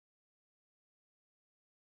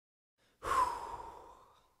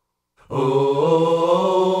Got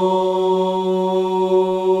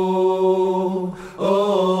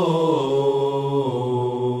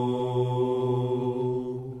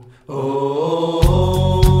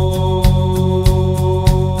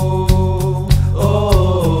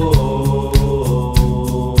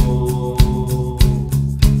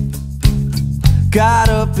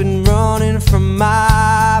up and running from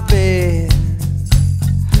my bed.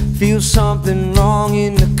 Feel something wrong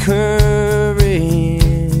in the current.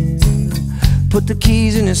 Put the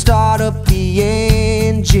keys in and start up the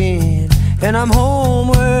engine, and I'm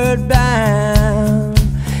homeward bound,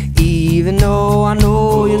 even though I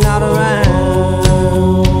know you're not around.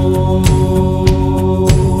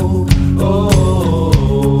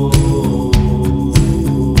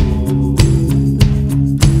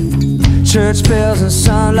 Church bells and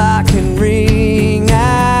sunlight can ring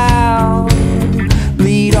out,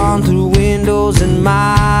 bleed on through windows in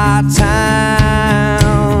my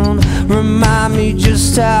town. Remind me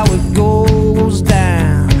just how it goes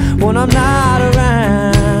down when I'm not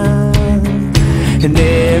around. And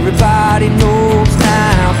everybody knows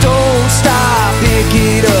now, don't stop, pick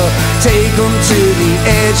it up, take them to the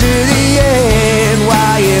edge of the end.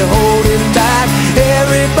 While you're holding back,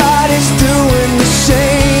 everybody's doing the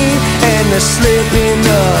same, and they're slipping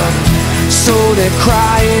up, so they're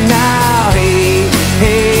crying out, hey,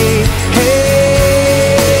 hey, hey.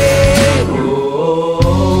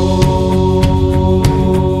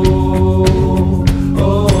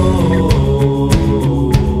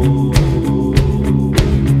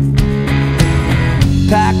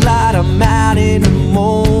 Pack light, I'm out in a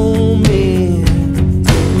moment.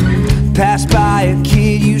 Passed by a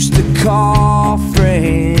kid used to call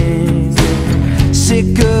friend.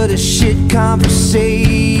 Sick of the shit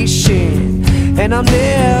conversation, and I'm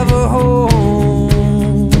never home.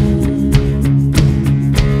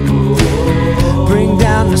 Bring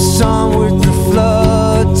down the sun with the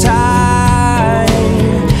flood tide.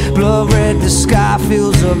 Blood red, the sky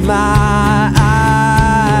fills up my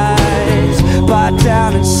eyes. Bite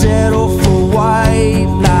down and settle for white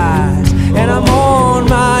lies, and I'm on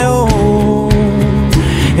my own.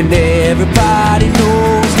 And everybody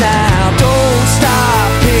knows now, don't stop,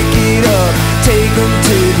 pick it up, take them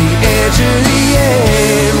to the edge of the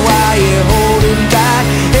end. While you're holding back,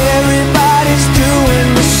 everybody's doing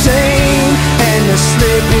the same, and they're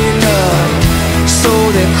slipping up, so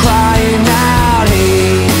they're crying out,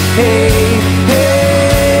 hey, hey,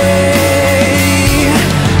 hey.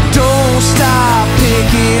 Don't stop, pick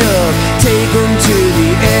it up, take them to the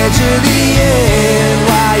edge of the end.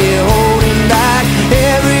 While you're holding back,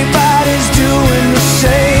 everybody's doing the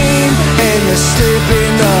same, and they're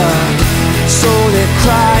slipping up, so they're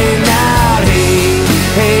crying out, hey,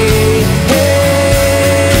 hey, hey.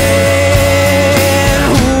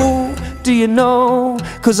 Who do you know?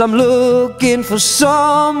 'Cause I'm looking for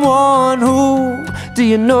someone. Who do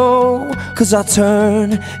you know? 'Cause I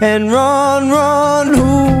turn and run, run.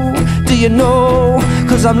 Who do you know?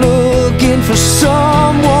 'Cause I'm looking for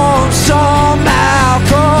someone. Somehow,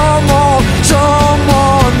 come on,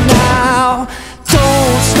 someone now.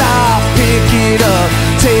 Don't stop, pick it up,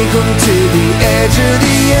 take them to the edge of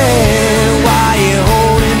the end. While you're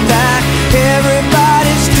holding back,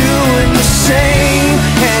 everybody's doing the same,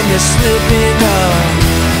 and they're slipping up,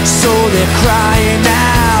 so they're crying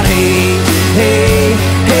out, hey, hey,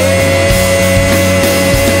 hey.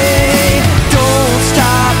 Don't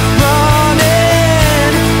stop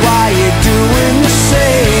running while you're doing the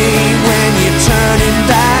same. When you're turning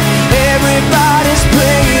back, everybody's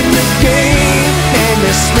playing the game, and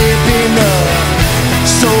they're slipping up,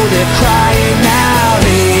 so they're crying out,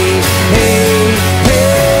 hey, hey,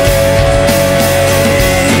 hey.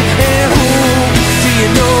 And who do you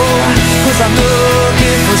know? 'Cause I'm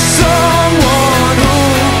looking for someone. Who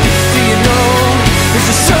do you know? Is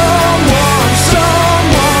there someone,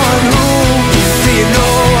 someone? Who do you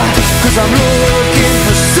know? 'Cause I'm looking